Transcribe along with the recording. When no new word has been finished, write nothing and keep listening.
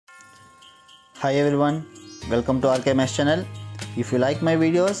Hi everyone, welcome to RKMS channel. If you like my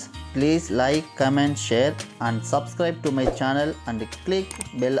videos, please like, comment, share and subscribe to my channel and click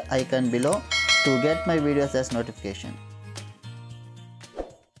bell icon below to get my videos as notification.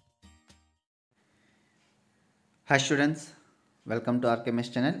 Hi students, welcome to RKMS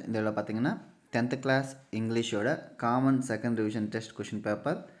channel. இந்த வீடியோல பாத்தீங்கன்னா 10th class English ஓட common second revision test question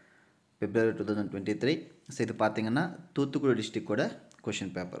paper February 2023. So இது பாத்தீங்கன்னா Thoothukudi district ஓட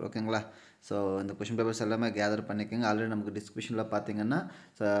question paper ஓகேங்களா. So இந்த question papers எல்லாமே கேதர் பண்ணிக்கோங்க. ஆல்ரெடி நமக்கு டிஸ்கிரிப்ஷனில் பார்த்தீங்கன்னா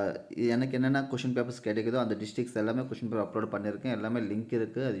எனக்கு என்னென்ன கொஷின் பேப்பர்ஸ் கிடைக்குதோ அந்த டிஸ்ட்ரிக்ஸ் எல்லாமே கொஷின் பேப்பர் அப்லோட் பண்ணியிருக்கேன். எல்லாமே லிங்க்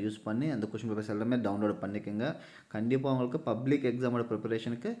இருக்குது, அது யூஸ் பண்ணி அந்த கொஷின் பேப்பர்ஸ் எல்லாமே டவுன்லோட் பண்ணிக்கோங்க. கண்டிப்பாக உங்களுக்கு பப்ளிக் எக்ஸாமோட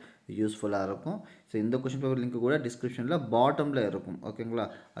ப்ரிப்பரேஷனுக்கு யூஸ்ஃபுல்லாக இருக்கும். ஸோ இந்த கொஷின் பேப்பர் லிங்க் கூட டிஸ்கிரிப்ஷனில் பாட்டமில் இருக்கும் ஓகேங்களா.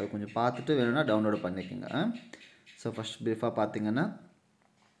 அது கொஞ்சம் பார்த்துட்டு வேணும்னா டவுன்லோட் பண்ணிக்கோங்க. ஸோ ஃபஸ்ட் ப்ரீஃபாக பார்த்தீங்கன்னா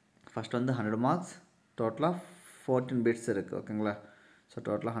ஃபஸ்ட் வந்து 100 மார்க்ஸ், டோட்டலாக 14 பிட்ஸ் இருக்குது ஓகேங்களா. ஸோ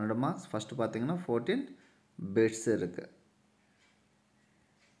டோட்டலாக 100 மார்க்ஸ். ஃபஸ்ட்டு பார்த்தீங்கன்னா 14 பிட்ஸ் இருக்குது.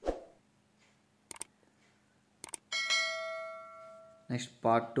 நெக்ஸ்ட்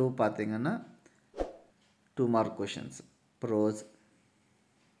பார்ட் 2 பார்த்தீங்கன்னா 2 மார்க் கொஷின்ஸ், ப்ரோஸ்,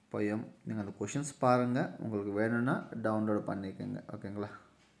 பொயம். நீங்கள் அந்த கொஷின்ஸ் பாருங்கள், உங்களுக்கு வேணும்னா டவுன்லோட் பண்ணிக்கோங்க ஓகேங்களா.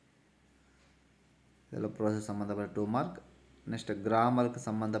 இதில் ப்ரோசஸ் சம்மந்தப்பட்ட 2 மார்க், நெக்ஸ்ட்டு கிராமருக்கு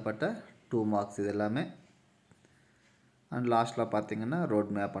சம்மந்தப்பட்ட 2 மார்க்ஸ் இது எல்லாமே. அண்ட் லாஸ்ட்டில் பார்த்தீங்கன்னா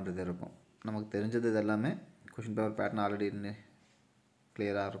ரோட் மேப் பண்ணுறது இருக்கும். நமக்கு தெரிஞ்சது இது எல்லாமே கொஷின் பேப்பர் பேட்டர்ன் ஆல்ரெடி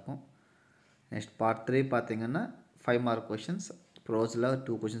கிளியராக இருக்கும். நெக்ஸ்ட் பார்ட் 3 பார்த்தீங்கன்னா 5 மார்க் கொஷின்ஸ். ப்ரோஸில்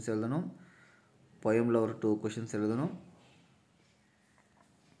 2 கொஷின்ஸ் எழுதணும், பொயமில் ஒரு 2 கொஷின்ஸ் எழுதணும்,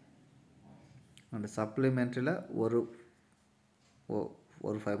 அண்ட் சப்ளிமெண்ட்ரியில் ஒரு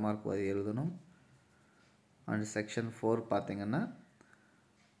 5 மார்க் எழுதணும். அண்ட் செக்ஷன் 4 பார்த்தீங்கன்னா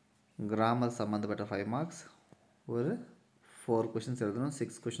கிராமர் சம்மந்தப்பட்ட 5 மார்க்ஸ், ஒரு 4 கொஷின்ஸ் எழுதணும்.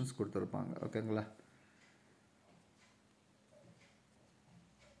 6 கொஷின்ஸ் கொடுத்துருப்பாங்க ஓகேங்களா.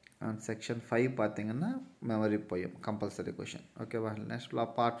 அண்ட் செக்ஷன் 5 பார்த்தீங்கன்னா மெமரி பொயம் கம்பல்சரி கொஷின் ஓகேவா. நெக்ஸ்ட்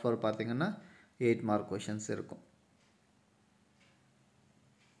பார்ட் 4 பார்த்தீங்கன்னா 8 மார்க் கொஷின்ஸ் இருக்கும்.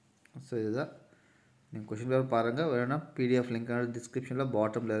 ஸோ இதுதான் நீங்கள் கொஷின் பேப்பர் பாருங்கள், வேணும்னா பிடிஎஃப் லிங்க் டிஸ்கிரிப்ஷனில்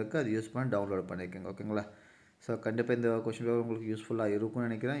பாட்டமில் இருக்குது, அது யூஸ் பண்ணி டவுன்லோட் பண்ணிக்கோங்க ஓகேங்களா. ஸோ கண்டிப்பாக இந்த கொஷின் பேப்பர் உங்களுக்கு யூஸ்ஃபுல்லாக இருக்கும்னு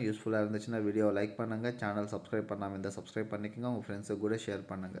நினைக்கிறேன். யூஸ்ஃபுல்லாக இருந்துச்சுன்னா வீடியோவை லைக் பண்ணுங்கள், சேனல் சப்ஸ்கிரைப் பண்ணாமல் இருந்தால் சப்ஸ்கிரைப் பண்ணிக்கோங்க, உங்கள் ஃப்ரெண்ட்ஸுக்கு கூட ஷேர்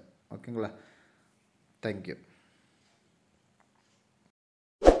பண்ணுங்கள் ஓகேங்களா. தேங்க்யூ.